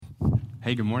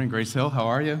Hey, good morning, Grace Hill. How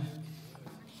are you?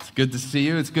 It's good to see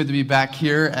you. It's good to be back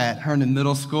here at Herndon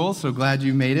Middle School. So glad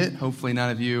you made it. Hopefully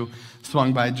none of you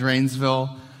swung by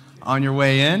Drainesville on your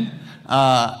way in.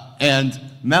 And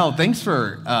Mel, thanks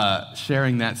for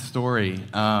sharing that story.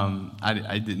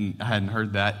 I hadn't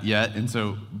heard that yet. And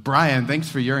so Brian, thanks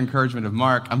for your encouragement of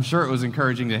Mark. I'm sure it was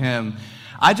encouraging to him.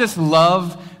 I just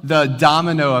love the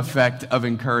domino effect of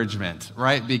encouragement,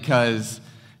 right? Because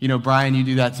Brian, you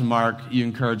do that to Mark, you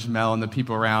encourage Mel and the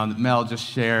people around. Mel just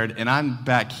shared, and I'm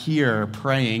back here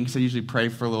praying, because I usually pray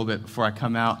for a little bit before I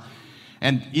come out.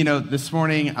 And, this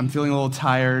morning, I'm feeling a little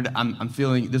tired. I'm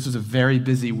feeling, this was a very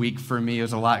busy week for me.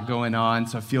 There's a lot going on,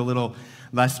 so I feel a little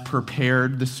less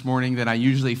prepared this morning than I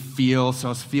usually feel. So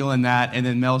I was feeling that, and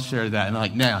then Mel shared that, and I'm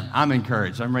like, man, I'm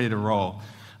encouraged. I'm ready to roll.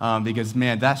 Because,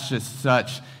 man, that's just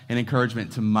such an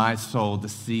encouragement to my soul to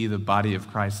see the body of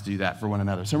Christ do that for one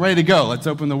another. So I'm ready to go. Let's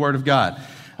open the Word of God.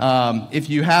 If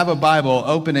you have a Bible,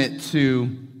 open it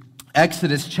to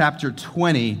Exodus chapter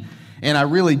 20. And I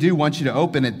really do want you to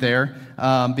open it there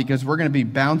because we're going to be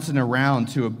bouncing around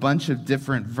to a bunch of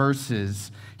different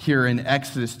verses here in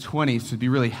Exodus 20. So it'd be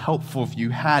really helpful if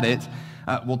you had it.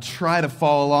 We'll try to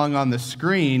follow along on the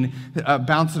screen,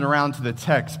 bouncing around to the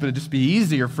text, but it'd just be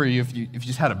easier for you if you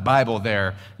just had a Bible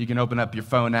there. You can open up your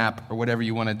phone app or whatever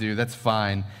you want to do. That's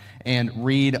fine. And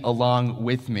read along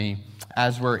with me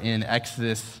as we're in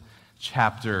Exodus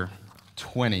chapter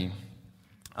 20.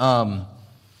 Have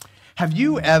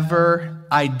you ever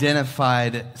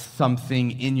identified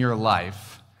something in your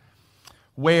life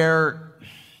where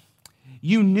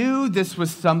you knew this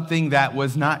was something that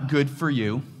was not good for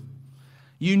you?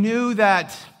 You knew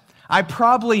that I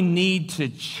probably need to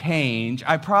change,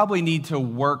 I probably need to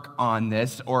work on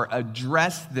this or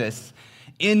address this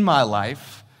in my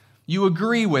life. You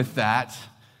agree with that,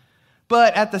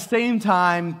 but at the same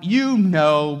time, you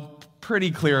know pretty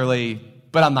clearly,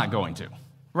 but I'm not going to,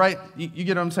 right? You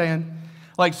get what I'm saying?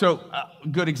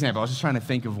 Good example, I was just trying to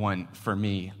think of one for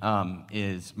me,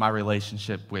 is my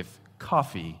relationship with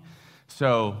coffee.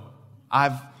 So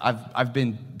I've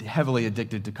been heavily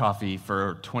addicted to coffee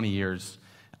for 20 years,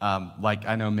 like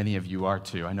I know many of you are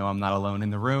too. I know I'm not alone in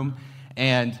the room.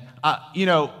 And,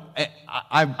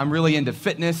 I'm really into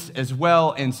fitness as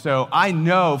well. And so I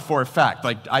know for a fact,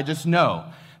 I just know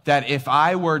that if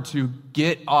I were to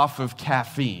get off of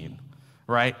caffeine,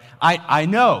 right, I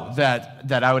know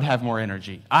that I would have more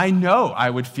energy. I know I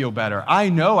would feel better. I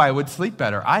know I would sleep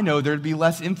better. I know there'd be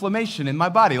less inflammation in my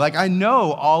body. I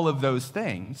know all of those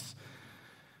things.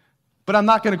 But I'm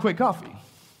not going to quit coffee.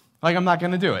 I'm not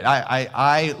going to do it.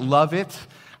 I love it.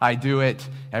 I do it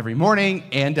every morning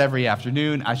and every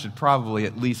afternoon. I should probably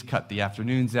at least cut the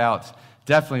afternoons out.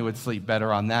 Definitely would sleep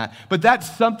better on that. But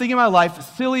that's something in my life, a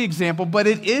silly example, but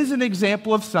it is an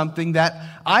example of something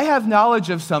that I have knowledge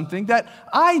of, something that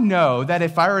I know that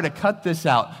if I were to cut this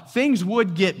out, things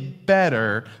would get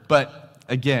better. But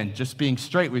again, just being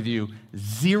straight with you,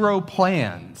 zero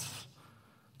plans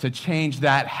to change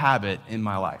that habit in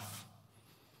my life.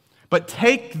 But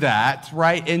take that,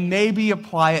 right, and maybe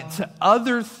apply it to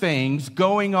other things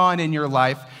going on in your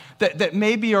life that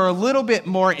maybe are a little bit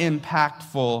more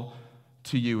impactful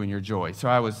to you and your joy. So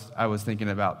I was thinking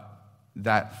about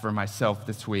that for myself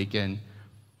this week, and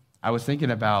I was thinking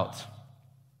about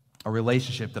a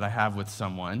relationship that I have with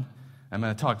someone. I'm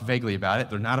going to talk vaguely about it.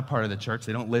 They're not a part of the church.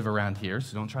 They don't live around here,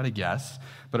 so don't try to guess.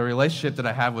 But a relationship that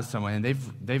I have with someone, and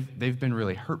they've been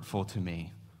really hurtful to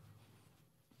me.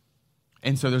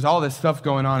 And so there's all this stuff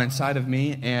going on inside of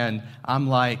me, and I'm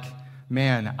like,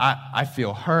 man, I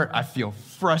feel hurt, I feel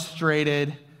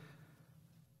frustrated,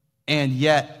 and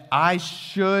yet I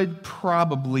should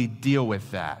probably deal with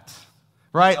that,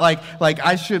 right? Like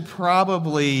I should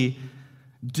probably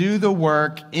do the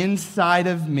work inside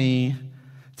of me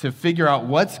to figure out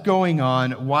what's going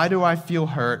on, why do I feel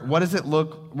hurt, what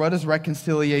does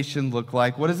reconciliation look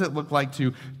like, what does it look like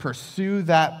to pursue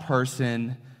that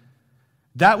person.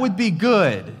 That would be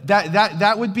good.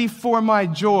 That would be for my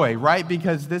joy, right?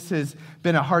 Because this has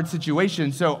been a hard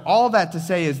situation. So all that to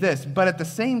say is this, but at the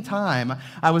same time,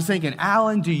 I was thinking,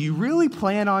 Alan, do you really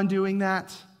plan on doing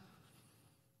that?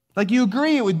 You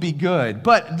agree it would be good,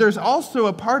 but there's also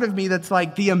a part of me that's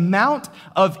like the amount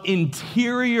of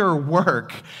interior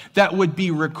work that would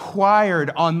be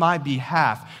required on my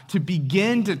behalf to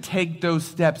begin to take those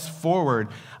steps forward.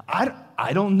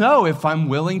 I don't know if I'm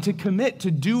willing to commit to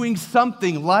doing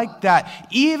something like that,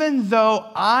 even though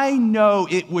I know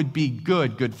it would be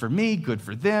good for me, good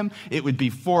for them. It would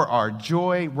be for our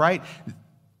joy, right?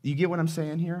 You get what I'm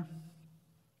saying here?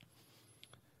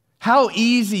 How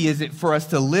easy is it for us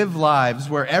to live lives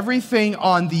where everything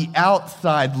on the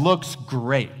outside looks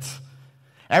great?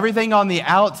 Everything on the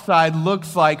outside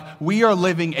looks like we are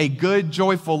living a good,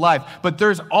 joyful life. But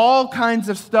there's all kinds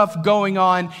of stuff going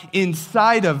on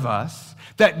inside of us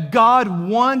that God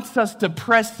wants us to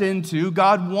press into.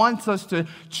 God wants us to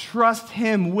trust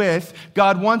Him with.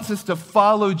 God wants us to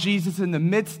follow Jesus in the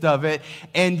midst of it.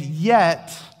 And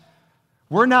yet,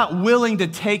 we're not willing to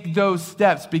take those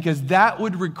steps because that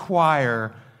would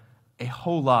require a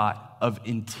whole lot of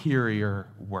interior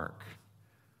work.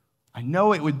 I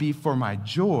know it would be for my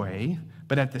joy,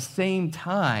 but at the same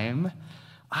time,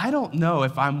 I don't know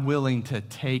if I'm willing to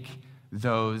take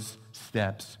those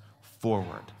steps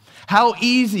forward. How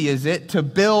easy is it to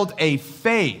build a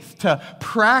faith, to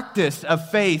practice a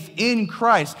faith in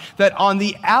Christ that on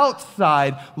the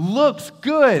outside looks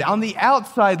good, on the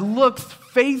outside looks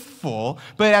faithful,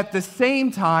 but at the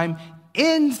same time,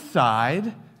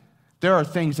 inside, there are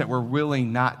things that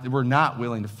we're not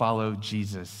willing to follow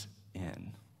Jesus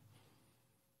in.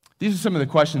 These are some of the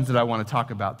questions that I want to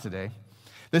talk about today.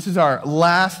 This is our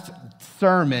last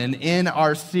sermon in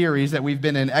our series that we've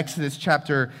been in Exodus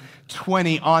chapter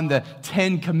 20 on the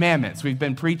 10 Commandments. We've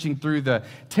been preaching through the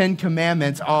 10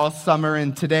 Commandments all summer,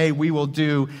 and today we will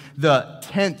do the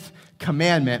 10th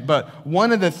commandment. But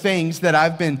one of the things that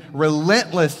I've been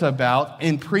relentless about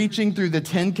in preaching through the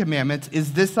 10 Commandments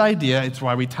is this idea, it's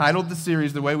why we titled the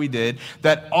series the way we did,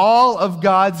 that all of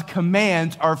God's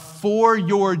commands are for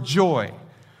your joy.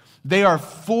 They are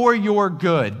for your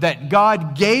good, that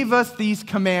God gave us these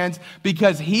commands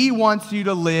because He wants you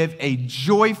to live a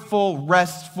joyful,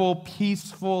 restful,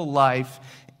 peaceful life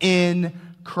in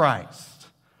Christ.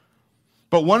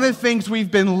 But one of the things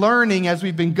we've been learning as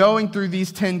we've been going through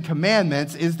these 10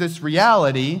 commandments is this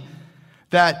reality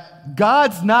that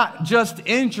God's not just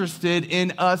interested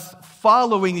in us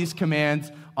following these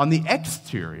commands on the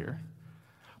exterior,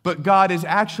 but God is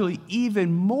actually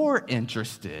even more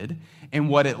interested in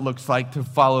what it looks like to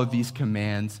follow these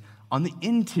commands on the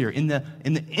interior, in the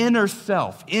inner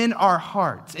self, in our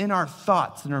hearts, in our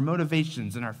thoughts, in our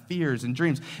motivations, in our fears and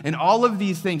dreams, and all of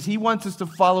these things. He wants us to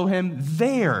follow Him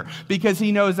there because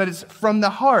He knows that it's from the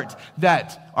heart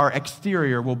that our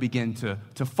exterior will begin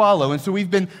to follow. And so we've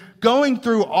been going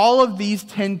through all of these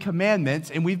 10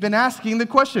 commandments, and we've been asking the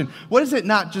question, what does it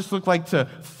not just look like to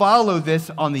follow this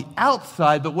on the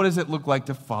outside, but what does it look like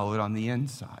to follow it on the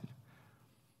inside?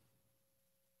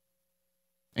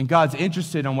 And God's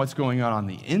interested in what's going on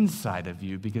the inside of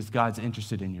you because God's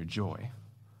interested in your joy.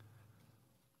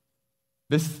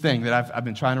 This thing that I've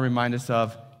been trying to remind us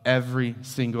of every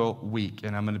single week,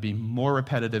 and I'm going to be more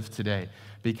repetitive today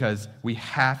because we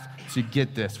have to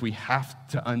get this. We have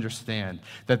to understand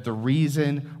that the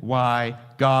reason why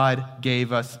God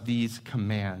gave us these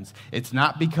commands, it's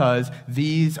not because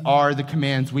these are the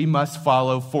commands we must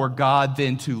follow for God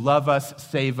then to love us,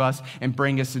 save us, and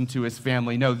bring us into His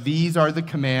family. No, these are the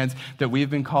commands that we've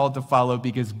been called to follow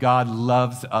because God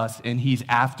loves us and He's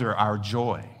after our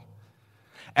joy.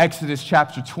 Exodus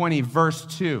chapter 20, verse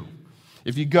 2.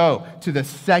 If you go to the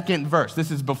second verse, this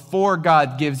is before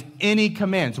God gives any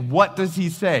commands. What does He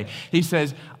say? He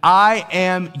says, I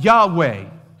am Yahweh,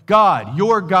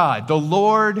 God, the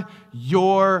Lord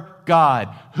your God,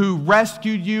 who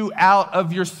rescued you out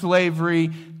of your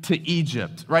slavery to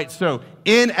Egypt. Right? So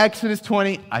in Exodus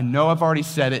 20, I know I've already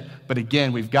said it, but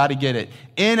again, we've got to get it.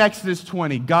 In Exodus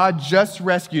 20, God just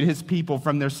rescued His people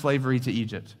from their slavery to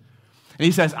Egypt. And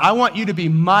He says, I want you to be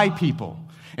my people.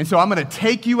 And so I'm going to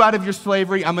take you out of your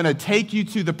slavery. I'm going to take you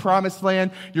to the promised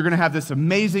land. You're going to have this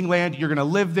amazing land. You're going to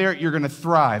live there. You're going to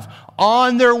thrive.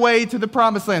 On their way to the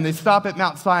promised land, they stop at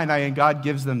Mount Sinai, and God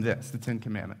gives them this, the 10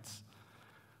 Commandments.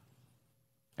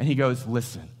 And He goes,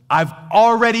 listen, I've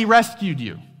already rescued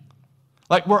you.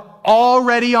 Like we're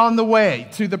already on the way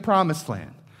to the promised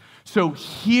land. So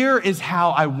here is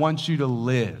how I want you to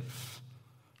live.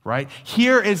 Right?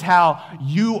 Here is how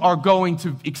you are going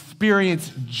to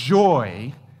experience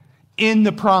joy in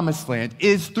the promised land,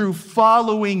 is through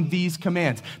following these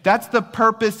commands. That's the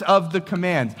purpose of the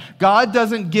commands. God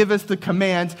doesn't give us the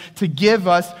commands to give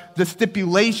us the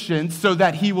stipulations so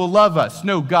that He will love us.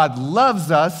 No, God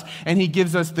loves us and He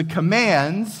gives us the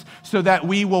commands so that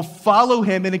we will follow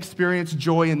Him and experience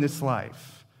joy in this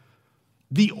life.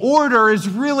 The order is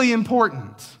really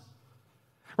important.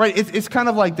 Right? It's kind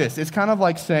of like this. It's kind of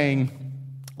like saying,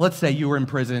 let's say you were in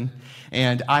prison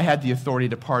and I had the authority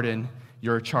to pardon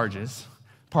your charges,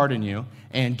 pardon you,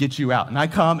 and get you out. And I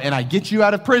come and I get you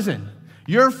out of prison.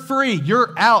 You're free.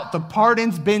 You're out. The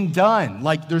pardon's been done.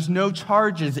 Like there's no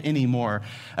charges anymore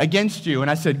against you. And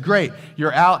I said, great,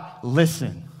 you're out.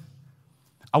 Listen,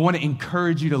 I want to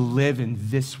encourage you to live in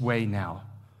this way now.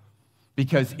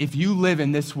 Because if you live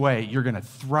in this way, you're going to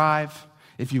thrive.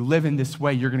 If you live in this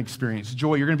way, you're going to experience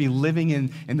joy. You're going to be living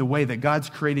in the way that God's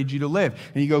created you to live.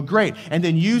 And you go, great. And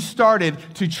then you started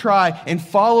to try and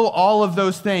follow all of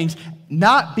those things,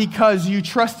 not because you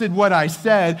trusted what I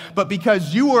said, but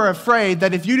because you were afraid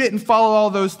that if you didn't follow all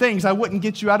those things, I wouldn't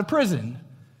get you out of prison.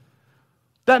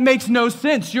 That makes no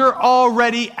sense. You're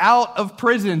already out of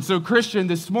prison. So, Christian,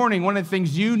 this morning, one of the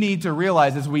things you need to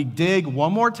realize as we dig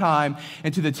one more time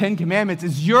into the Ten Commandments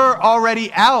is you're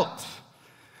already out.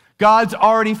 God's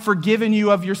already forgiven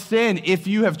you of your sin if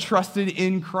you have trusted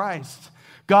in Christ.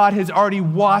 God has already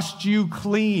washed you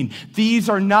clean. These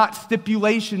are not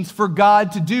stipulations for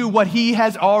God to do what He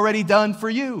has already done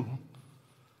for you.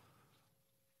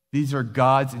 These are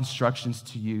God's instructions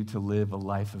to you to live a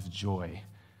life of joy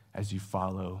as you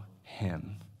follow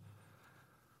Him.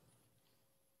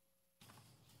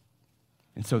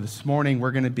 And so this morning, we're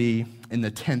going to be in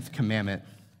the 10th commandment,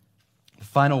 the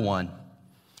final one.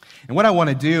 And what I want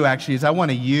to do, actually, is I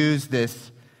want to use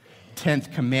this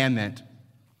 10th commandment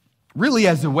really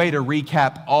as a way to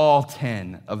recap all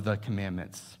 10 of the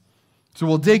commandments. So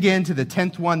we'll dig into the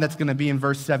 10th one that's going to be in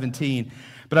verse 17.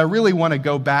 But I really want to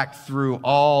go back through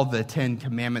all the 10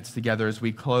 commandments together as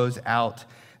we close out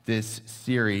this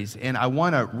series. And I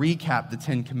want to recap the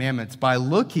 10 commandments by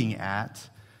looking at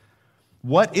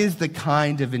what is the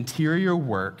kind of interior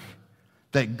work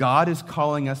that God is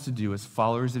calling us to do as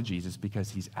followers of Jesus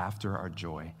because He's after our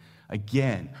joy.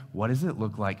 Again, what does it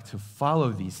look like to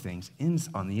follow these things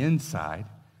on the inside,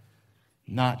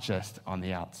 not just on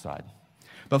the outside?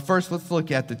 But first, let's look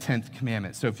at the 10th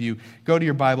commandment. So if you go to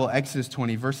your Bible, Exodus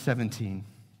 20, verse 17,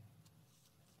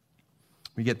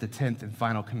 we get the 10th and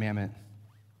final commandment.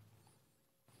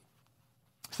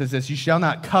 It says this, you shall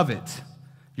not covet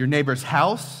your neighbor's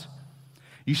house.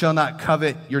 You shall not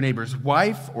covet your neighbor's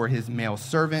wife or his male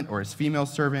servant or his female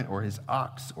servant or his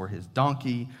ox or his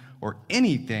donkey or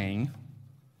anything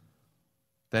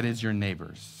that is your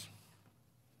neighbor's.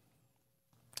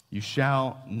 You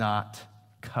shall not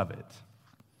covet.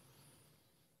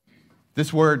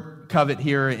 This word covet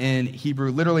here in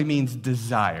Hebrew literally means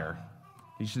desire.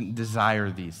 You shouldn't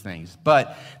desire these things.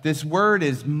 But this word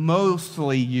is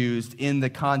mostly used in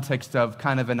the context of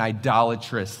kind of an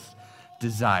idolatrous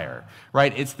desire,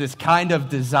 right? It's this kind of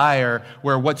desire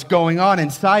where what's going on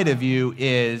inside of you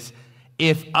is,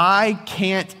 if I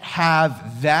can't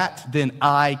have that, then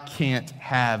I can't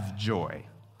have joy.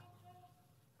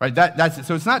 Right? That's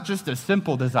so it's not just a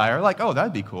simple desire, like, oh,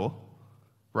 that'd be cool.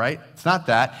 Right? It's not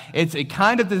that. It's a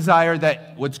kind of desire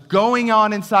that what's going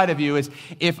on inside of you is,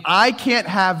 if I can't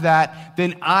have that,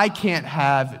 then I can't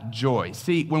have joy.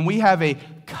 See, when we have a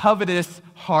covetous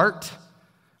heart,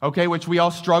 okay, which we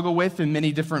all struggle with in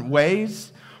many different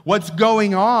ways, what's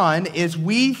going on is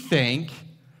we think,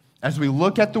 as we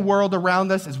look at the world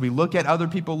around us, as we look at other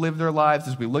people live their lives,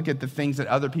 as we look at the things that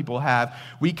other people have,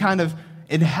 we kind of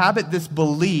inhabit this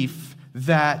belief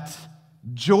that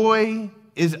joy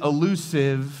is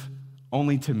elusive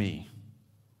only to me.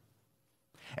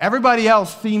 Everybody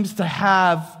else seems to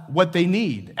have what they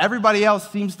need. Everybody else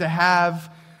seems to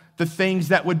have the things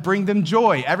that would bring them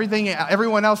joy.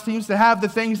 Everyone else seems to have the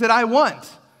things that I want.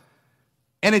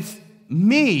 And it's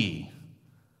me.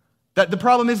 That the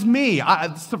problem is me.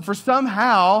 For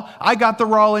somehow, I got the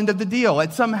raw end of the deal.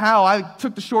 Somehow, I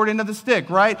took the short end of the stick,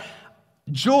 right?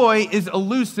 Joy is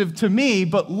elusive to me,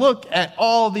 but look at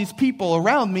all these people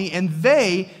around me, and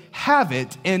they have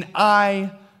it, and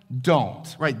I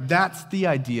don't, right? That's the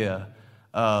idea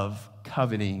of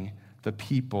coveting the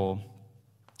people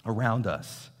around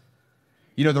us.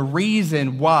 You know, the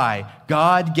reason why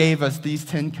God gave us these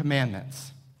 10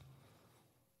 commandments,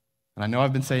 and I know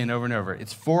I've been saying over and over,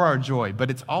 it's for our joy,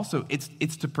 but it's also,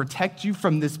 it's to protect you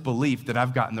from this belief that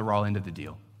I've gotten the raw end of the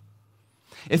deal.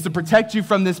 It's to protect you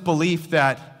from this belief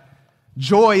that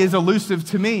joy is elusive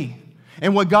to me.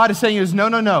 And what God is saying is,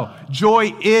 no.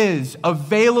 Joy is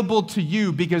available to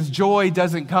you because joy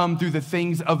doesn't come through the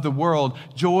things of the world.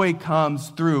 Joy comes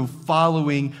through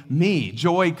following me.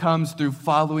 Joy comes through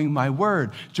following my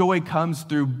word. Joy comes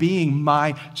through being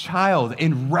my child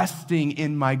and resting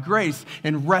in my grace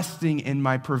and resting in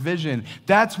my provision.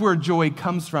 That's where joy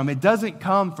comes from. It doesn't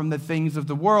come from the things of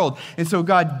the world. And so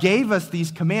God gave us these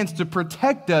commands to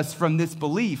protect us from this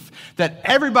belief that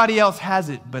everybody else has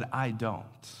it, but I don't.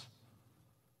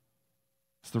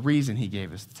 The reason He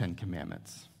gave us the 10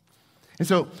 commandments. And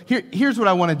so here's what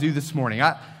I want to do this morning.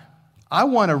 I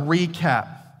want to recap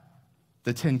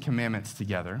the 10 commandments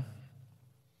together.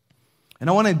 And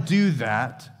I want to do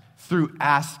that through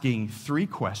asking 3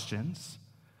 questions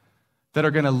that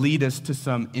are going to lead us to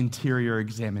some interior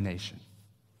examination.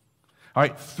 All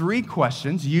right, 3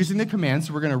 questions using the commands.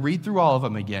 So we're going to read through all of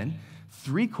them again.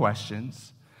 3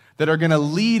 questions that are going to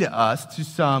lead us to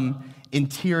some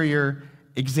interior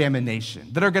examination,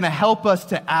 that are going to help us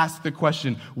to ask the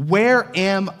question, where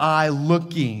am I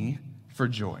looking for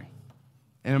joy?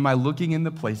 And am I looking in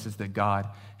the places that God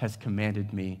has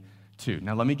commanded me to?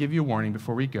 Now, let me give you a warning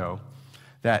before we go,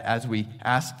 that as we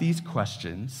ask these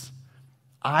questions,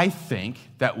 I think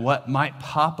that what might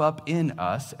pop up in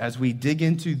us as we dig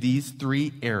into these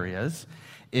 3 areas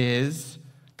is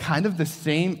kind of the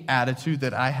same attitude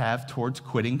that I have towards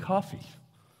quitting coffee.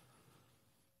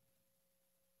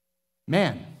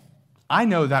 Man, I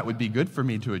know that would be good for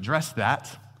me to address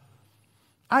that.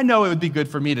 I know it would be good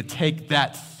for me to take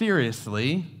that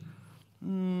seriously, but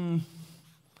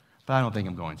I don't think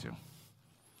I'm going to.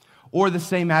 Or the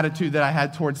same attitude that I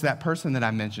had towards that person that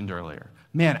I mentioned earlier.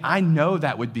 Man, I know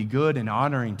that would be good and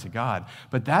honoring to God,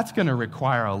 but that's going to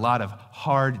require a lot of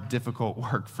hard, difficult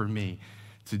work for me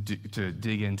to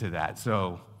dig into that.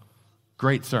 So,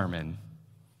 great sermon,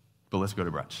 but let's go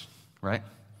to brunch, right?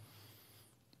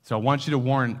 So I want to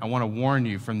warn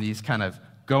you from these kind of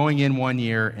going in one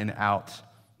ear and out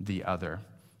the other.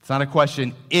 It's not a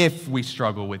question if we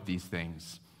struggle with these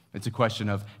things. It's a question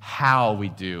of how we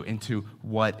do and to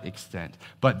what extent.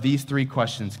 But these 3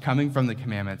 questions coming from the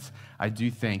commandments, I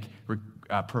do think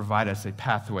provide us a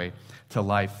pathway to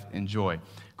life and joy.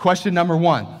 Question number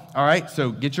 1, all right?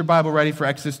 So get your Bible ready for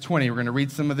Exodus 20. We're going to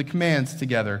read some of the commands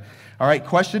together. All right,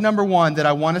 question number 1 that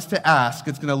I want us to ask,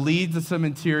 it's going to lead to some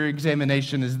interior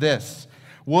examination, is this.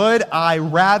 Would I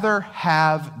rather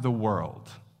have the world?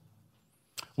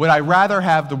 Would I rather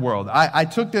have the world? I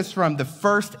took this from the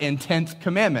 1st and 10th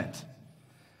commandment.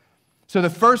 So the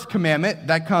 1st commandment,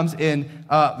 that comes in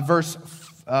verse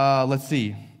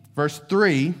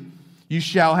 3, you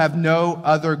shall have no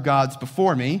other gods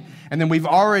before me. And then we've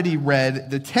already read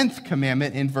the 10th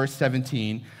commandment in verse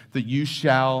 17, that you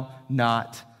shall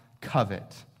not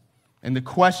covet. And the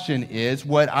question is,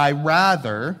 would I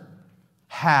rather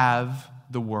have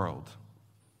the world?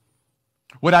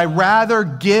 Would I rather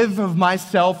give of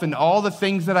myself and all the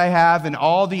things that I have and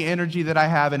all the energy that I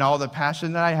have and all the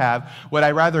passion that I have, would I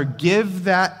rather give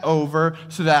that over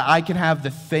so that I can have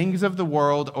the things of the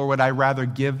world, or would I rather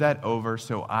give that over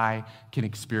so I can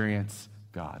experience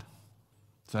God,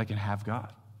 so I can have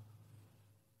God?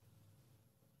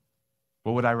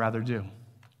 What would I rather do?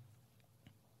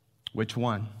 Which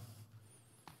one?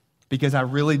 Because I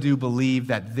really do believe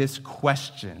that this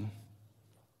question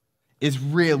is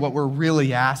real. What we're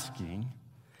really asking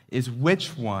is,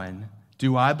 which one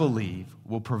do I believe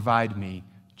will provide me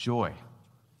joy?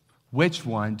 Which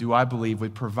one do I believe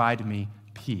would provide me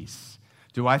peace?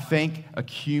 Do I think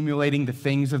accumulating the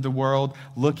things of the world,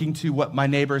 looking to what my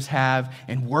neighbors have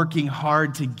and working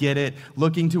hard to get it,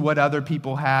 looking to what other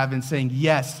people have and saying,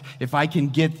 yes, if I can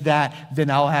get that,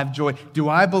 then I'll have joy. Do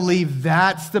I believe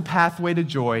that's the pathway to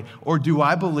joy, or do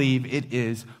I believe it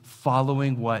is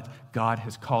following what God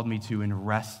has called me to and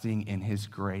resting in His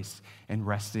grace and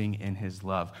resting in His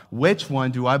love? Which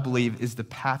one do I believe is the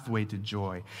pathway to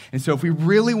joy? And so if we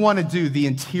really want to do the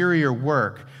interior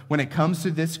work when it comes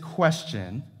to this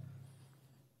question,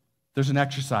 there's an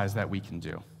exercise that we can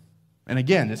do. And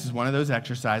again, this is one of those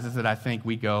exercises that I think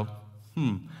we go,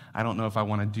 I don't know if I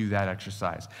want to do that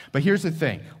exercise. But here's the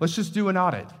thing. Let's just do an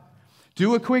audit.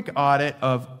 Do a quick audit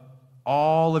of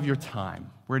all of your time.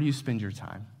 Where do you spend your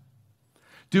time?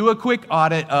 Do a quick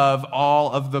audit of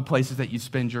all of the places that you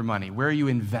spend your money. Where are you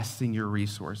investing your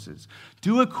resources?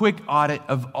 Do a quick audit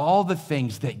of all the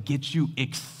things that get you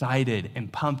excited and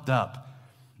pumped up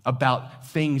about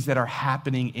things that are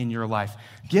happening in your life.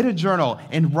 Get a journal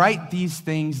and write these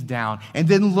things down, and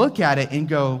then look at it and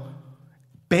go,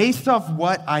 based off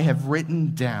what I have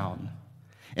written down,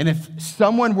 and if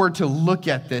someone were to look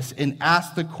at this and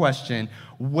ask the question,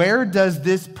 where does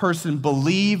this person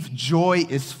believe joy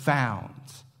is found?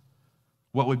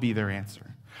 What would be their answer?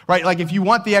 Right? Like, if you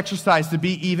want the exercise to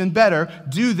be even better,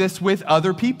 do this with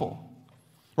other people.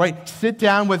 Right? Sit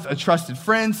down with a trusted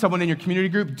friend, someone in your community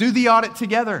group, do the audit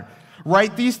together.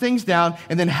 Write these things down,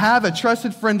 and then have a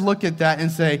trusted friend look at that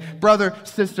and say, brother,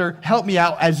 sister, help me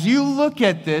out. As you look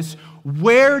at this,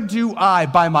 where do I,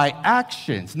 by my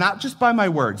actions, not just by my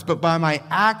words, but by my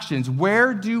actions,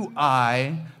 where do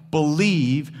I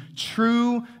believe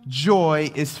true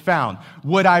joy is found?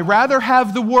 Would I rather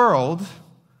have the world?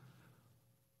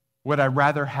 Would I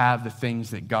rather have the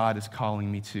things that God is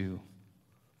calling me to?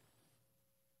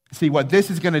 See, what this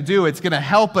is going to do, it's going to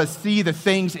help us see the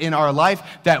things in our life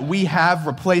that we have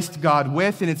replaced God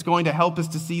with, and it's going to help us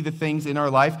to see the things in our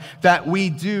life that we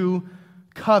do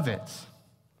covet.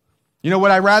 You know,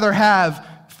 would I rather have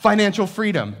financial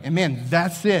freedom? And man,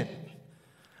 that's it.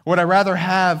 Would I rather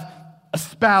have a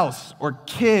spouse or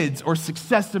kids or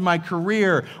success in my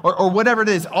career or whatever it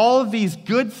is, all of these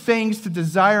good things to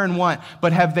desire and want,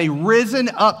 but have they risen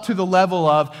up to the level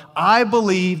of, I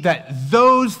believe that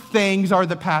those things are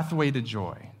the pathway to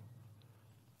joy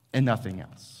and nothing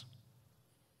else.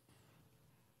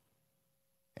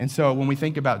 And so when we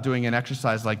think about doing an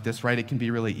exercise like this, right, it can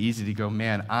be really easy to go,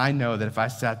 man, I know that if I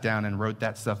sat down and wrote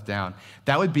that stuff down,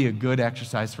 that would be a good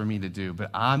exercise for me to do,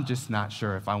 but I'm just not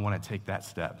sure if I want to take that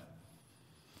step.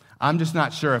 I'm just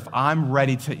not sure if I'm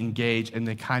ready to engage in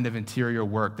the kind of interior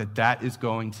work that is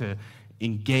going to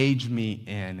engage me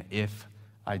in if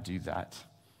I do that.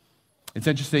 It's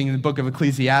interesting, in the book of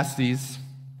Ecclesiastes,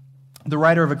 the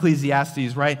writer of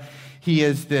Ecclesiastes, right, he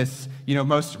is this,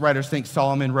 most writers think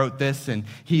Solomon wrote this, and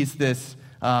he's this,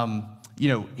 Solomon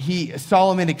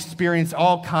experienced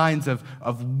all kinds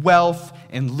of wealth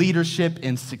and leadership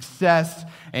and success,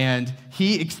 and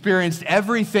he experienced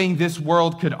everything this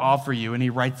world could offer you, and he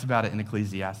writes about it in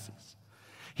Ecclesiastes.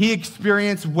 He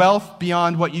experienced wealth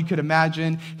beyond what you could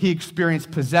imagine. He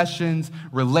experienced possessions,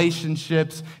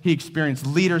 relationships. He experienced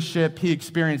leadership. He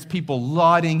experienced people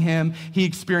lauding him. He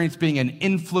experienced being an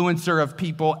influencer of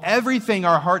people. Everything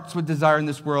our hearts would desire in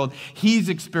this world, he's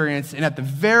experienced. And at the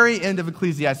very end of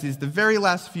Ecclesiastes, the very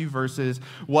last few verses,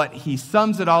 what he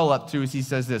sums it all up to is he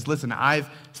says this, listen, I've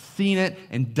seen it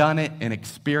and done it and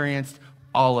experienced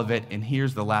all of it. And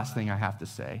here's the last thing I have to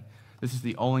say. This is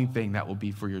the only thing that will be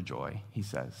for your joy, he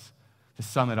says. To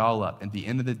sum it all up, at the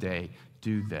end of the day,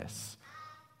 do this.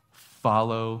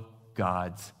 Follow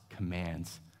God's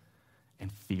commands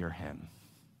and fear him.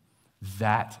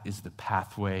 That is the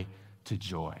pathway to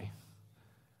joy.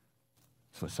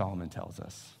 That's what Solomon tells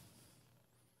us.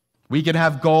 We can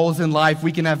have goals in life,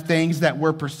 we can have things that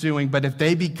we're pursuing, but if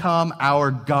they become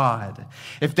our God,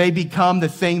 if they become the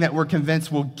thing that we're convinced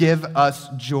will give us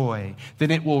joy,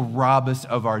 then it will rob us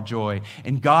of our joy.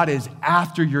 And God is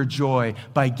after your joy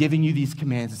by giving you these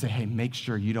commands and say, hey, make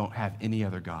sure you don't have any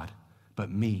other God but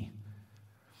me.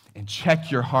 And check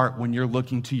your heart when you're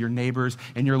looking to your neighbors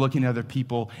and you're looking at other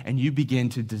people and you begin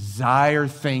to desire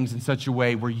things in such a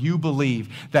way where you believe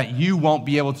that you won't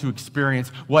be able to experience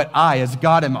what I, as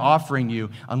God, am offering you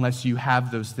unless you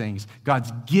have those things.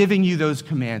 God's giving you those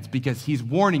commands because he's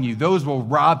warning you those will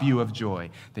rob you of joy.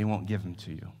 They won't give them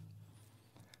to you.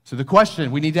 So the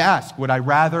question we need to ask, would I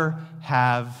rather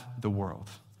have the world?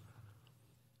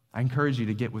 I encourage you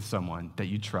to get with someone that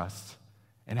you trust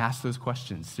and ask those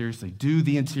questions. Seriously, do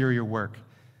the interior work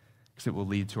because it will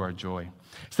lead to our joy.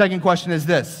 Second question is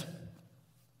this.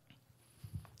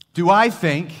 Do I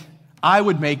think I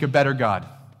would make a better God?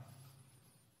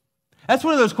 That's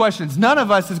one of those questions. None of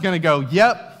us is going to go,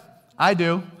 yep, I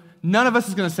do. None of us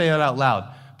is going to say that out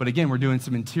loud. But again, we're doing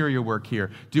some interior work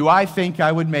here. Do I think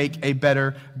I would make a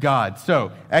better God?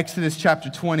 So, Exodus chapter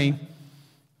 20,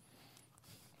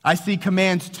 I see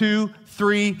commands 2,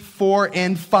 3, 4,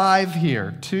 and 5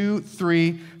 here. 2,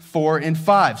 3, 4, and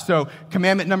 5. So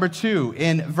commandment number 2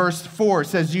 in verse 4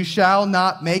 says, you shall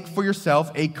not make for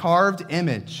yourself a carved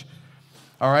image,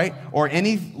 all right, or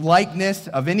any likeness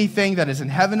of anything that is in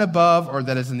heaven above, or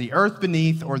that is in the earth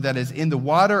beneath, or that is in the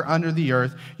water under the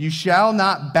earth. You shall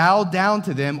not bow down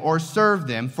to them or serve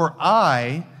them, for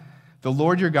I, the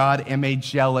Lord your God, am a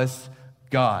jealous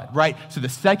God, right? So the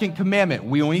second commandment,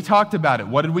 we only talked about it.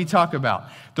 What did we talk about?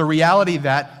 The reality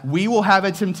that we will have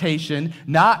a temptation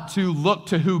not to look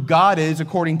to who God is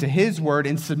according to his word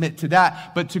and submit to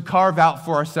that, but to carve out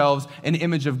for ourselves an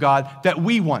image of God that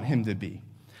we want him to be,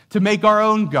 to make our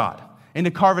own God and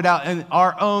to carve it out in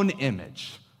our own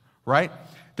image, right?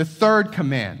 The third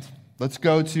command, let's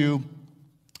go to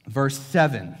verse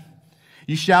 7.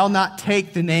 You shall not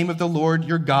take the name of the Lord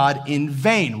your God in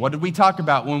vain. What did we talk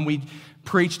about when we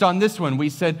preached on this one?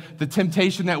 We said the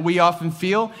temptation that we often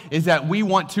feel is that we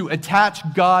want to attach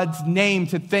God's name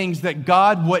to things that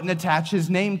God wouldn't attach his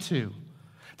name to,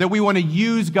 that we want to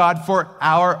use God for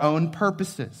our own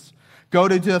purposes. Go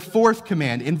to the fourth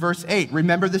command in verse 8.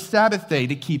 Remember the Sabbath day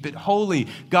to keep it holy.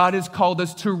 God has called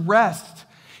us to rest.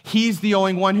 He's the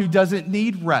only one who doesn't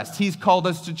need rest. He's called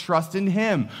us to trust in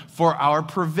him for our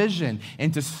provision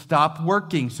and to stop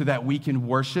working so that we can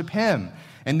worship him.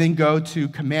 And then go to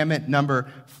commandment number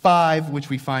 5, which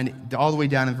we find all the way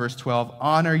down in verse 12.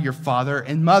 Honor your father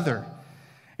and mother.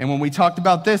 And when we talked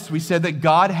about this, we said that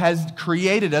God has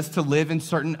created us to live in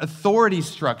certain authority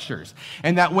structures.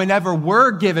 And that whenever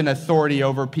we're given authority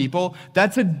over people,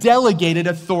 that's a delegated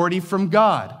authority from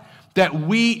God. That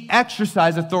we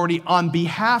exercise authority on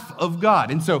behalf of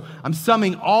God. And so I'm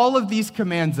summing all of these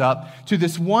commands up to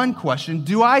this one question.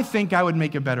 Do I think I would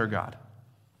make a better God?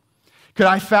 Could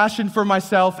I fashion for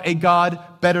myself a God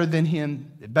better than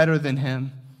him?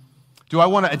 Do I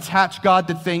want to attach God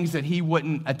to things that he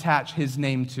wouldn't attach his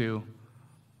name to?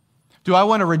 Do I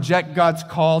want to reject God's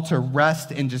call to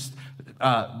rest and just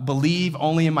believe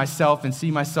only in myself and see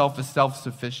myself as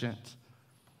self-sufficient?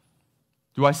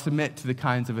 Do I submit to the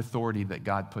kinds of authority that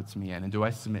God puts me in? And do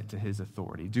I submit to his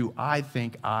authority? Do I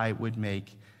think I would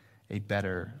make a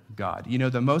better God? You know,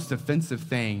 the most offensive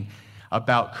thing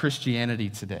about Christianity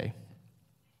today,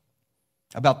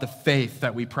 about the faith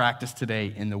that we practice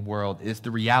today in the world, is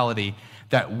the reality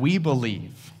that we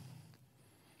believe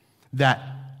that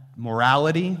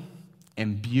morality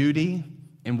and beauty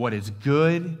and what is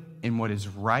good and what is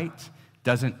right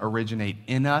doesn't originate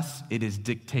in us, it is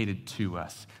dictated to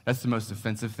us. That's the most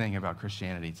offensive thing about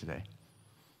Christianity today.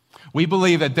 We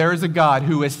believe that there is a God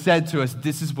who has said to us,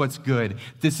 this is what's good,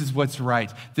 this is what's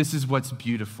right, this is what's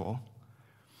beautiful,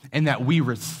 and that we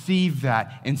receive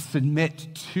that and submit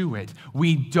to it.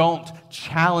 We don't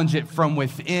challenge it from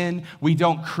within. We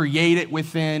don't create it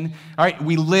within. All right,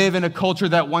 we live in a culture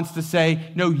that wants to say,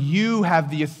 no, you have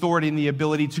the authority and the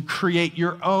ability to create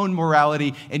your own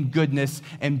morality and goodness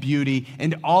and beauty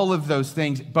and all of those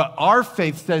things. But our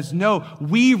faith says, no,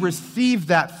 we receive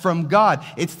that from God.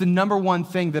 It's the number one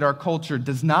thing that our culture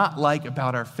does not like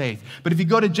about our faith. But if you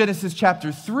go to Genesis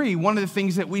chapter 3, one of the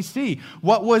things that we see,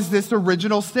 what was this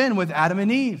original sin with Adam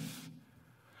and Eve?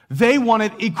 They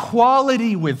wanted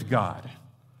equality with God.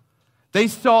 They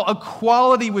saw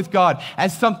equality with God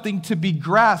as something to be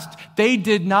grasped. They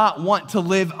did not want to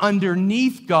live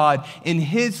underneath God in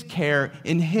his care,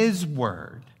 in his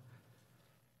word.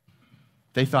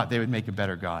 They thought they would make a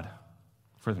better God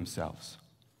for themselves.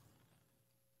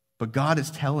 But God is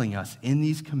telling us in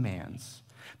these commands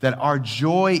that our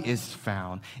joy is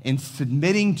found in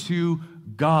submitting to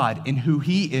God in who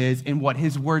he is and what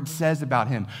his word says about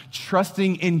him,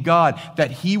 trusting in God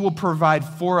that he will provide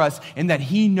for us and that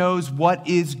he knows what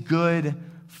is good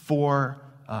for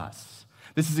us.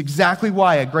 This is exactly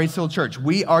why at Grace Hill Church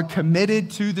we are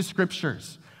committed to the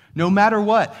scriptures, no matter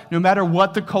what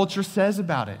the culture says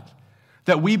about it.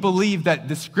 That we believe that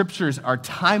the scriptures are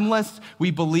timeless,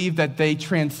 we believe that they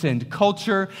transcend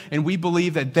culture, and we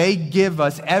believe that they give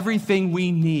us everything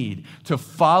we need to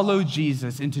follow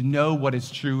Jesus and to know what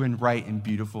is true and right and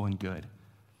beautiful and good.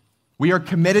 We are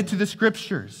committed to the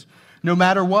scriptures, no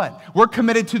matter what. We're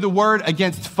committed to the word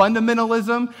against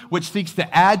fundamentalism, which seeks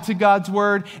to add to God's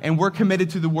word, and we're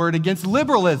committed to the word against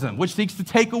liberalism, which seeks to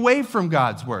take away from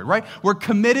God's word, right? We're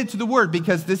committed to the word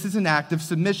because this is an act of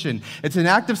submission. It's an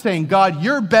act of saying, God,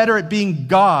 you're better at being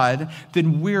God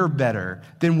than we're better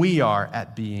than we are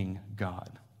at being God.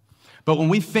 But when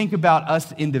we think about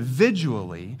us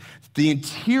individually, the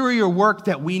interior work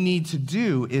that we need to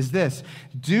do is this: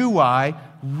 do I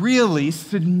really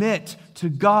submit to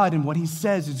God and what he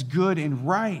says is good and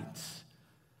right?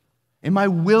 Am I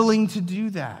willing to do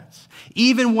that?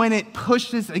 Even when it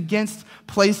pushes against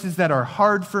places that are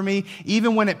hard for me,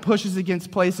 even when it pushes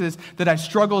against places that I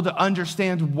struggle to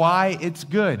understand why it's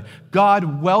good.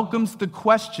 God welcomes the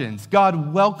questions.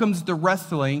 God welcomes the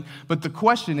wrestling. But the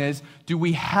question is, do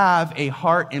we have a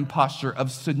heart and posture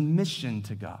of submission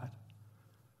to God?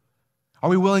 Are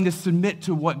we willing to submit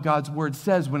to what God's word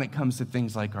says when it comes to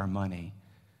things like our money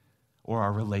or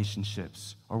our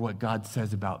relationships or what God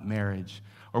says about marriage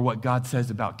or what God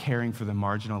says about caring for the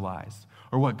marginalized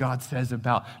or what God says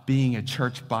about being a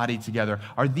church body together?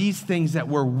 Are these things that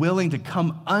we're willing to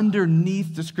come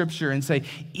underneath the scripture and say,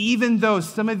 even though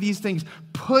some of these things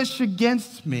push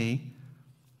against me,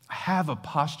 I have a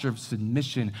posture of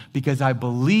submission because I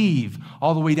believe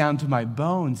all the way down to my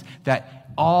bones that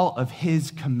all of his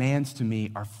commands to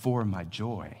me are for my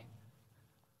joy.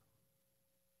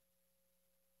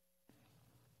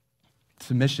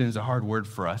 Submission is a hard word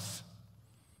for us.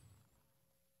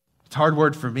 It's a hard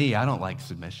word for me. I don't like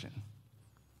submission.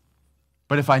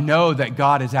 But if I know that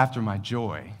God is after my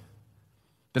joy,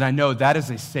 then I know that is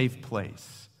a safe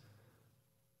place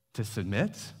to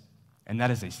submit, and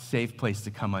that is a safe place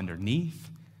to come underneath,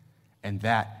 and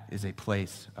that is a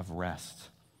place of rest.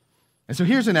 And so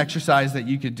here's an exercise that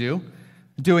you could do,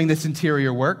 doing this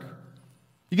interior work.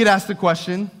 You could ask the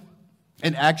question,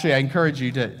 and actually I encourage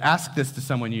you to ask this to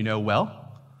someone you know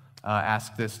well.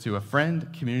 Ask this to a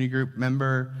friend, community group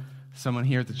member, someone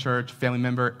here at the church, family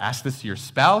member. Ask this to your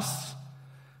spouse.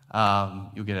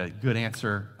 You'll get a good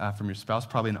answer from your spouse,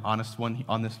 probably an honest one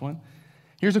on this one.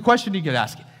 Here's a question you could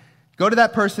ask. Go to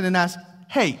that person and ask,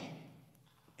 hey,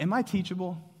 am I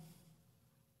teachable?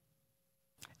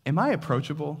 Am I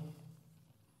approachable?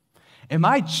 Am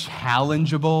I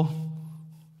challengeable?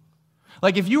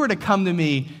 Like if you were to come to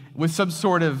me with some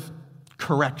sort of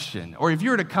correction, or if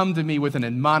you were to come to me with an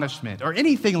admonishment or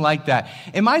anything like that,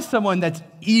 am I someone that's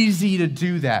easy to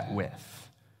do that with?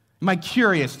 Am I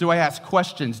curious? Do I ask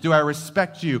questions? Do I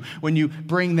respect you when you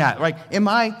bring that? Like, am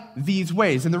I these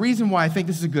ways? And the reason why I think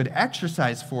this is a good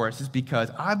exercise for us is because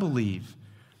I believe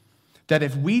that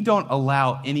if we don't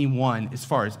allow anyone, as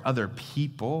far as other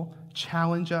people,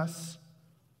 challenge us,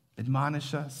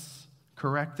 admonish us,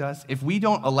 correct us, if we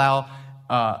don't allow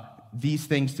these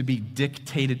things to be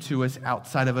dictated to us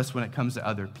outside of us when it comes to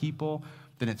other people,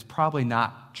 then it's probably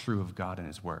not true of God and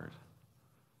His Word.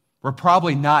 We're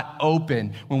probably not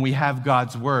open when we have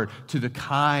God's Word to the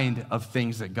kind of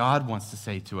things that God wants to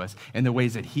say to us and the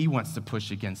ways that He wants to push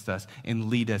against us and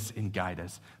lead us and guide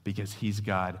us because He's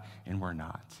God and we're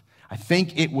not. I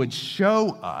think it would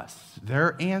show us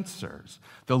their answers,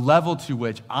 the level to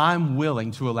which I'm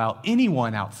willing to allow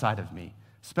anyone outside of me,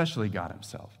 especially God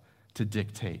Himself, to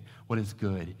dictate what is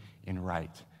good and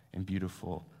right and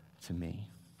beautiful to me.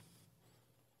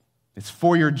 It's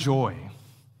for your joy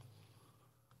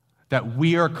that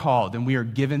we are called and we are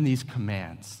given these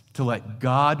commands to let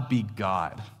God be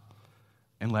God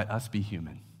and let us be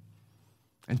human.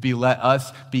 And let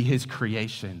us be His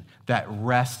creation that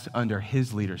rests under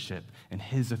His leadership and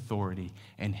His authority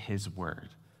and His word.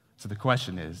 So the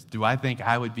question is, do I think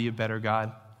I would be a better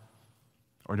God,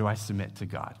 or do I submit to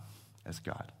God as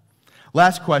God?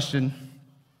 Last question,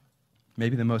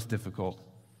 maybe the most difficult.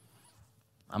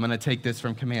 I'm going to take this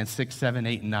from commands 6, 7,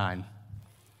 8, and 9.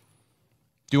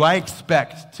 Do I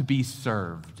expect to be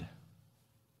served?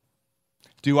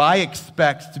 Do I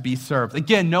expect to be served?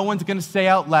 Again, no one's going to say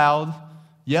out loud,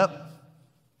 yep,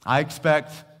 I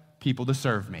expect people to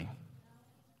serve me,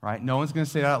 right? No one's going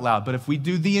to say it out loud. But if we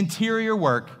do the interior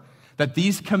work that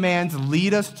these commands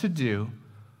lead us to do,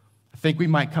 I think we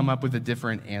might come up with a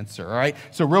different answer, all right?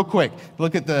 So real quick,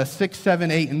 look at the 6,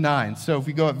 7, 8, and 9. So if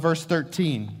we go at verse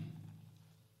 13,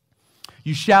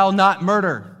 you shall not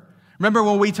murder. Remember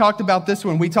when we talked about this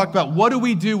one, we talked about what do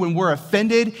we do when we're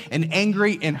offended and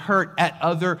angry and hurt at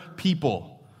other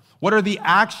people? What are the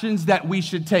actions that we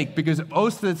should take? Because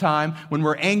most of the time when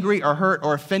we're angry or hurt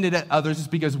or offended at others, it's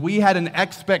because we had an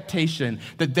expectation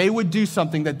that they would do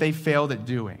something that they failed at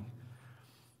doing.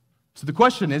 So the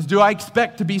question is, do I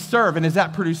expect to be served? And is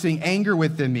that producing anger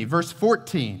within me? Verse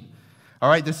 14. All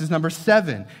right, this is number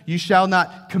 7. You shall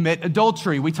not commit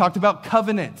adultery. We talked about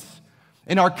covenants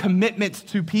and our commitments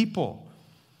to people,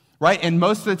 right? And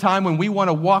most of the time when we want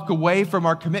to walk away from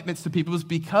our commitments to people is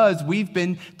because we've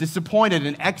been disappointed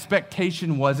and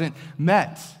expectation wasn't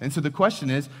met. And so the question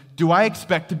is, do I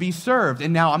expect to be served?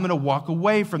 And now I'm going to walk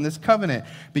away from this covenant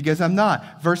because I'm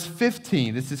not. Verse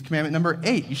 15, this is commandment number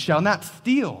 8. You shall not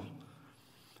steal.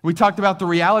 We talked about the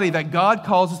reality that God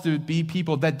calls us to be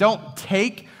people that don't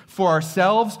take for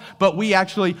ourselves, but we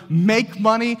actually make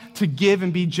money to give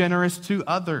and be generous to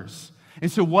others.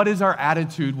 And so what is our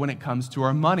attitude when it comes to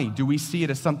our money? Do we see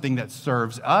it as something that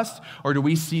serves us, or do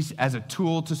we see it as a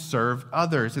tool to serve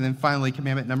others? And then finally,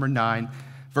 commandment number 9,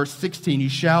 verse 16, you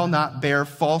shall not bear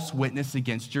false witness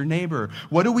against your neighbor.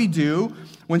 What do we do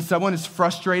when someone is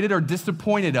frustrated or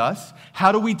disappointed us?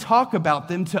 How do we talk about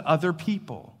them to other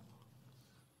people?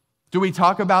 Do we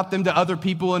talk about them to other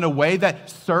people in a way that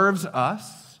serves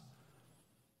us,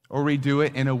 or we do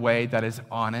it in a way that is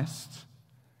honest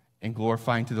and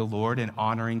glorifying to the Lord and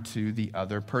honoring to the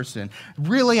other person?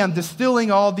 Really, I'm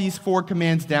distilling all these 4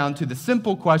 commands down to the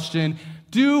simple question,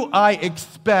 do I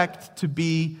expect to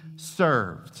be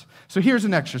served? So here's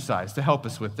an exercise to help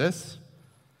us with this.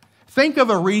 Think of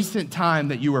a recent time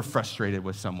that you were frustrated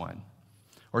with someone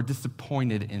or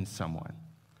disappointed in someone.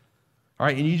 All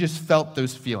right, and you just felt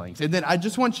those feelings. And then I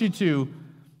just want you to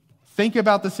think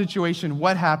about the situation,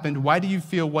 what happened, why do you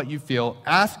feel what you feel?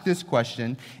 Ask this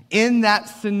question. In that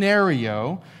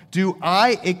scenario, do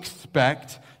I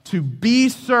expect to be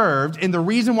served? And the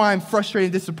reason why I'm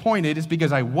frustrated and disappointed is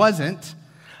because I wasn't.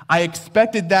 I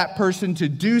expected that person to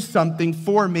do something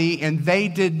for me and they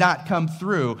did not come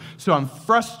through. So I'm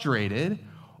frustrated.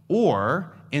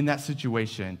 Or in that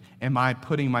situation, am I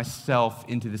putting myself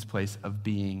into this place of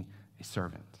being a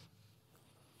servant?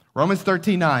 Romans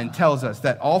 13:9 tells us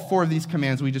that all 4 of these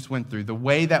commands we just went through, the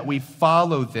way that we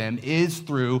follow them is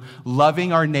through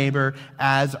loving our neighbor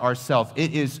as ourselves.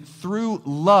 It is through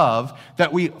love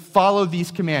that we follow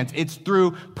these commands. It's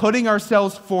through putting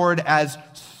ourselves forward as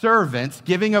servants,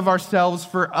 giving of ourselves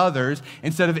for others,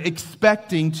 instead of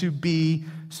expecting to be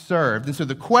served. And so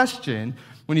the question,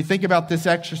 when you think about this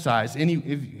exercise,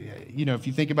 if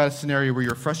you think about a scenario where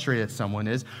you're frustrated at someone,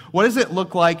 is what does it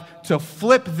look like to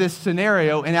flip this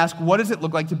scenario and ask, what does it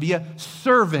look like to be a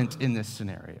servant in this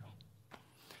scenario?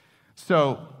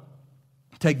 So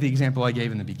take the example I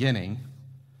gave in the beginning.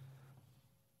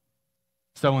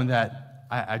 someone that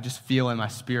I just feel in my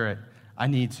spirit I've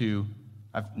needed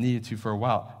to for a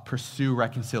while, pursue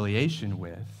reconciliation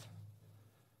with.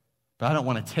 But I don't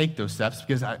want to take those steps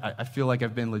because I feel like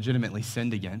I've been legitimately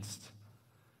sinned against.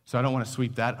 So I don't want to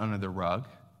sweep that under the rug.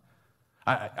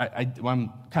 When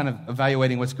I'm kind of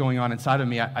evaluating what's going on inside of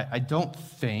me, I don't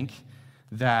think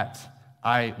that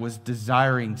I was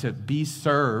desiring to be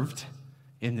served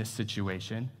in this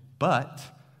situation, but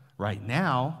right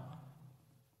now,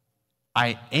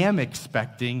 I am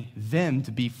expecting them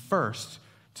to be first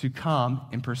to come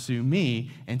and pursue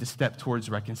me and to step towards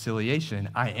reconciliation.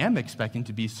 I am expecting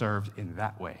to be served in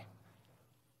that way.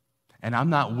 And I'm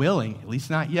not willing, at least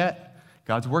not yet,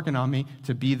 God's working on me,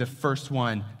 to be the first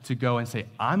one to go and say,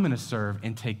 I'm going to serve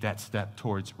and take that step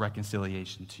towards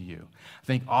reconciliation to you. I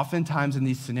think oftentimes in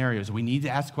these scenarios, we need to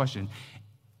ask the question,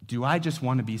 do I just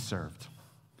want to be served?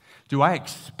 Do I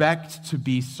expect to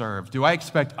be served? Do I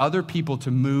expect other people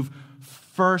to move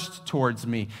first towards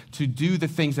me, to do the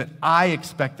things that I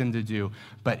expect them to do?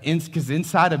 But because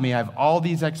inside of me, I have all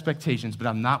these expectations, but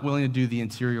I'm not willing to do the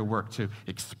interior work to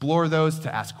explore those,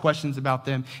 to ask questions about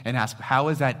them, and ask, how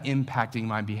is that impacting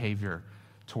my behavior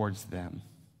towards them?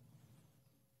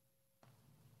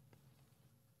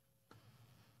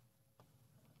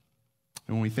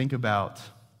 And when we think about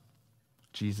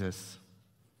Jesus,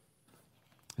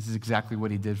 this is exactly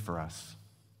what he did for us.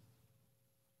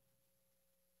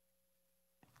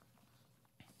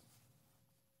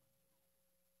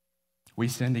 We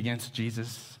sinned against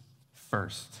Jesus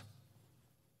first.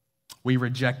 We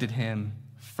rejected him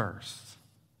first.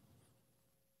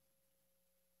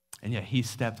 And yet he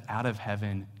stepped out of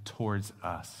heaven towards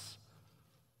us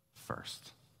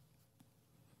first.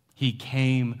 He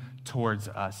came towards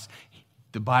us.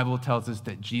 The Bible tells us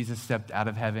that Jesus stepped out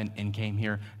of heaven and came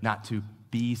here not to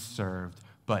be served,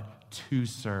 but to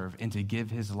serve and to give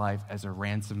his life as a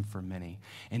ransom for many.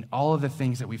 And all of the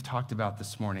things that we've talked about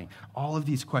this morning, all of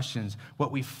these questions, what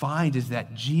we find is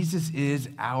that Jesus is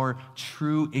our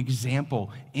true example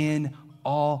in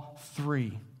all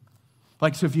three.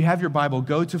 So if you have your Bible,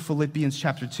 go to Philippians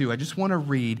chapter 2. I just want to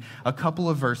read a couple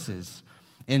of verses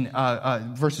in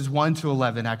verses 1 to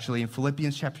 11, actually, in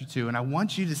Philippians chapter 2. And I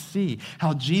want you to see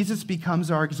how Jesus becomes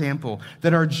our example,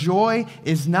 that our joy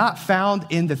is not found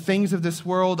in the things of this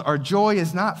world. Our joy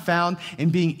is not found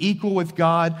in being equal with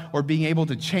God or being able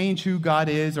to change who God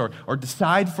is or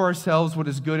decide for ourselves what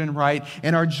is good and right.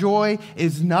 And our joy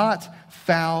is not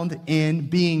found in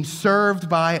being served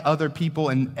by other people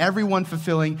and everyone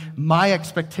fulfilling my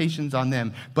expectations on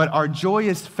them. But our joy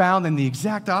is found in the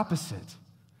exact opposite.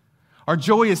 Our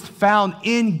joy is found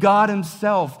in God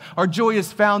himself. Our joy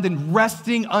is found in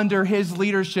resting under his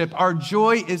leadership. Our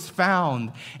joy is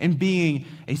found in being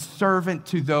a servant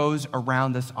to those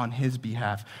around us on his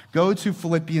behalf. Go to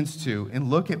Philippians 2 and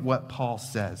look at what Paul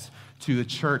says to the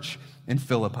church in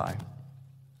Philippi.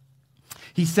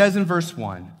 He says in verse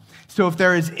 1, "So if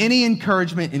there is any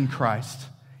encouragement in Christ,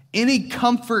 any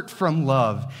comfort from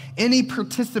love, any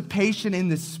participation in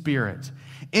the Spirit,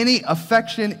 any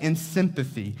affection and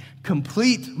sympathy,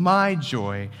 complete my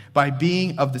joy by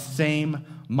being of the same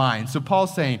mind." So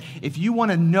Paul's saying, if you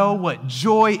want to know what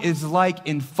joy is like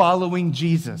in following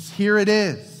Jesus, here it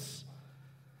is.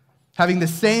 Having the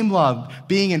same love,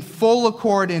 being in full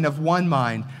accord and of one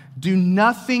mind, do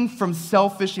nothing from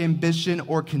selfish ambition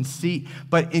or conceit,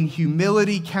 but in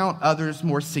humility count others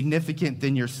more significant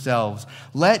than yourselves.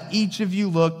 Let each of you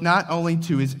look not only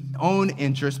to his own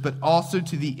interest, but also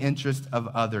to the interest of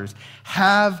others.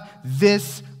 Have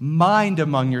this mind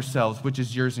among yourselves, which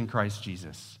is yours in Christ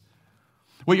Jesus.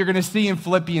 What you're going to see in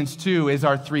Philippians 2 is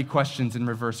our three questions in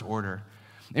reverse order.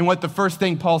 And what the first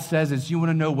thing Paul says is, you want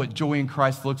to know what joy in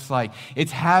Christ looks like.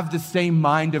 It's have the same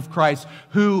mind of Christ,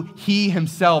 who he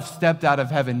himself stepped out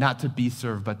of heaven not to be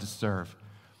served, but to serve.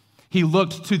 He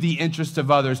looked to the interest of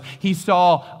others. He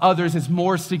saw others as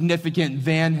more significant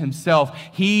than himself.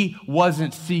 He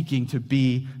wasn't seeking to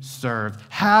be served.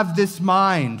 Have this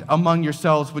mind among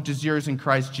yourselves, which is yours in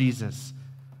Christ Jesus.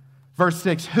 Verse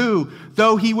 6, who,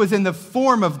 though he was in the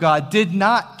form of God, did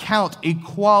not count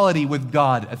equality with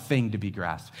God a thing to be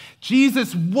grasped.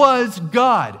 Jesus was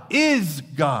God, is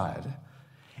God.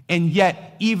 And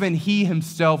yet, even he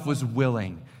himself was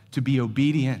willing to be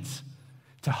obedient,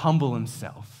 to humble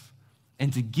himself,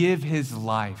 and to give his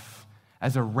life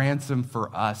as a ransom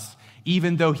for us.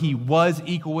 Even though he was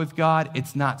equal with God,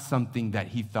 it's not something that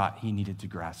he thought he needed to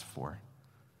grasp for.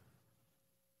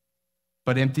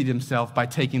 But emptied himself by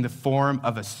taking the form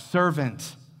of a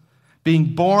servant,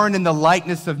 being born in the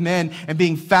likeness of men and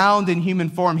being found in human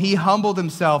form. He humbled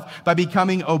himself by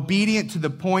becoming obedient to the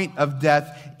point of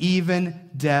death, even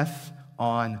death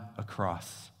on a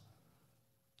cross.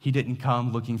 He didn't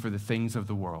come looking for the things of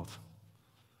the world,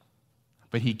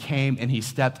 but he came and he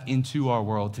stepped into our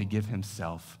world to give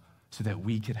himself so that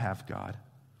we could have God.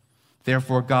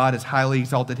 Therefore, God has highly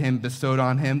exalted him, bestowed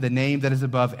on him the name that is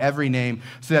above every name,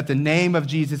 so that the name of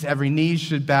Jesus every knee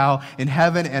should bow in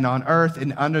heaven and on earth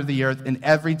and under the earth, and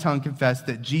every tongue confess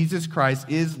that Jesus Christ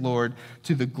is Lord,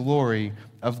 to the glory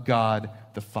of God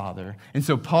the Father. And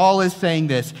so Paul is saying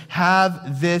this: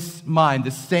 have this mind,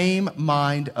 the same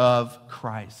mind of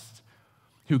Christ,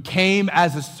 who came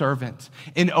as a servant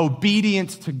in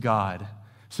obedience to God,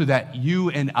 so that you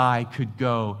and I could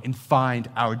go and find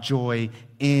our joy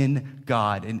in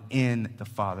God and in the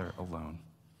Father alone.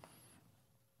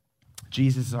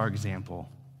 Jesus is our example.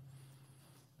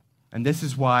 And this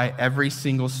is why every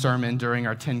single sermon during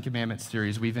our 10 Commandments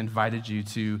series, we've invited you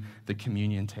to the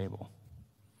communion table.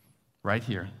 Right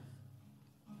here.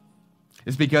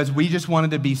 It's because we just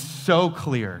wanted to be so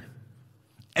clear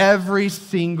every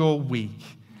single week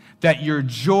that your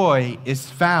joy is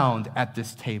found at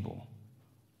this table.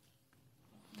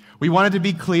 We wanted to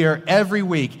be clear every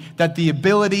week that the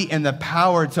ability and the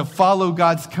power to follow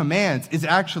God's commands is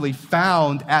actually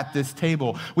found at this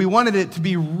table. We wanted it to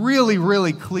be really,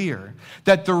 really clear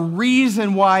that the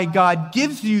reason why God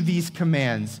gives you these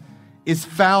commands is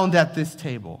found at this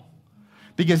table.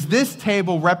 Because this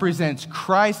table represents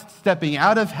Christ stepping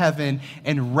out of heaven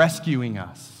and rescuing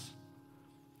us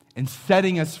and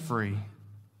setting us free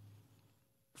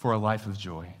for a life of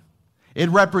joy. It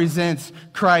represents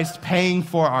Christ paying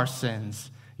for our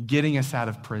sins, getting us out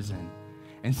of prison,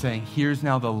 and saying, here's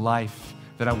now the life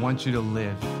that I want you to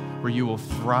live, where you will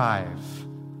thrive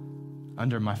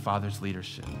under my Father's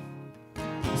leadership.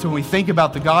 So when we think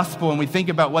about the gospel and we think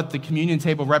about what the communion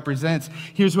table represents,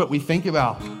 here's what we think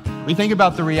about. We think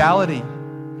about the reality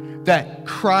that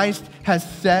Christ has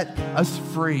set us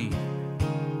free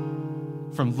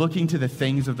from looking to the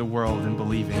things of the world and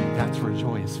believing that's where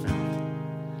joy is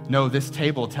found. No, this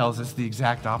table tells us the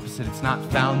exact opposite. It's not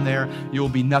found there. You will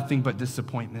be nothing but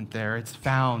disappointment there. It's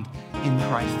found in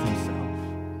Christ himself.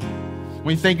 When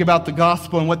we think about the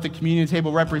gospel and what the communion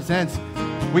table represents,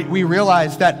 we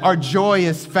realize that our joy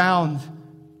is found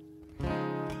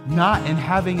not in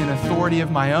having an authority of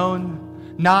my own,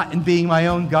 not in being my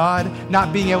own God,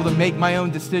 not being able to make my own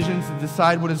decisions and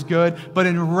decide what is good, but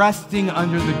in resting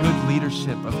under the good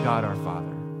leadership of God our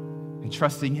Father and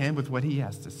trusting him with what he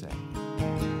has to say,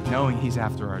 knowing he's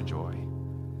after our joy.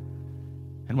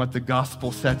 And what the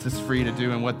gospel sets us free to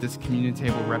do and what this communion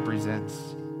table represents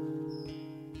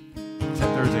is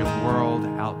that there's a world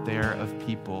out there of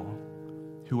people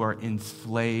who are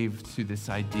enslaved to this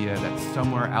idea that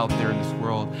somewhere out there in this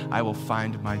world I will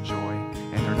find my joy,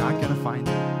 and they're not going to find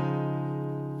it.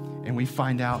 And we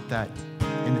find out that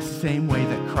in the same way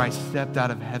that Christ stepped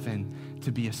out of heaven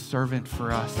to be a servant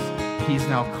for us, he's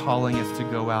now calling us to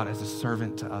go out as a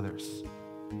servant to others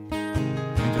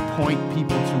and to point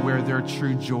people to where their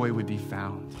true joy would be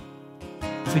found,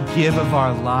 to give of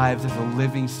our lives as a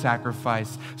living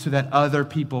sacrifice so that other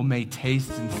people may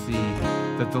taste and see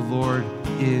that the Lord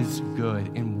is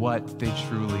good in what they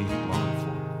truly long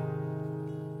for.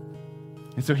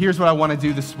 And so here's what I want to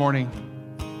do this morning.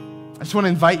 I just want to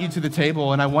invite you to the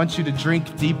table, and I want you to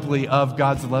drink deeply of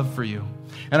God's love for you.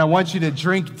 And I want you to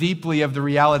drink deeply of the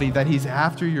reality that he's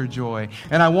after your joy.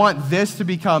 And I want this to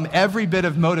become every bit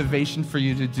of motivation for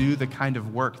you to do the kind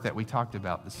of work that we talked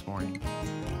about this morning.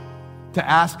 To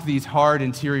ask these hard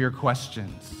interior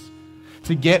questions,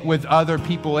 to get with other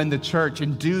people in the church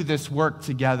and do this work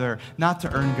together, not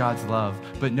to earn God's love,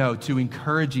 but no, to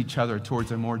encourage each other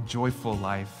towards a more joyful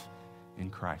life in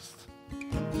Christ.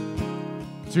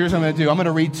 So here's what I'm going to do. I'm going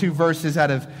to read 2 verses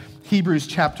out of Hebrews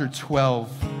chapter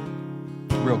 12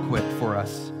 real quick for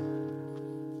us.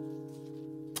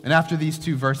 And after these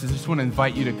 2 verses, I just want to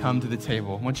invite you to come to the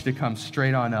table. I want you to come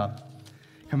straight on up.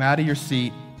 Come out of your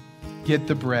seat. Get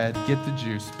the bread, get the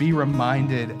juice. Be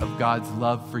reminded of God's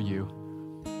love for you.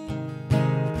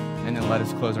 And then let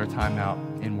us close our time out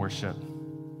in worship.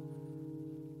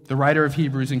 The writer of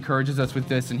Hebrews encourages us with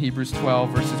this in Hebrews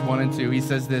 12, verses 1 and 2. He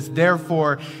says this: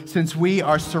 "Therefore, since we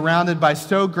are surrounded by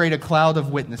so great a cloud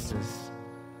of witnesses,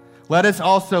 let us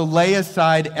also lay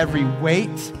aside every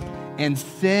weight and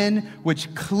sin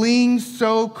which clings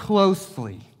so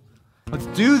closely." Let's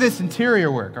do this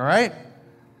interior work, all right?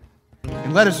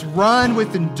 "And let us run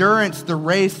with endurance the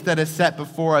race that is set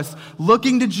before us,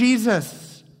 looking to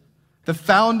Jesus, the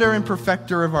founder and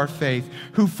perfecter of our faith,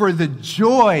 who for the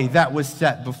joy that was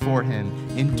set before him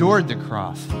endured the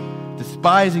cross,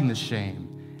 despising the shame,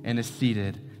 and is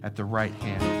seated at the right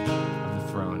hand of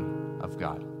the throne of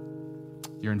God."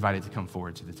 You're invited to come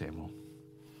forward to the table.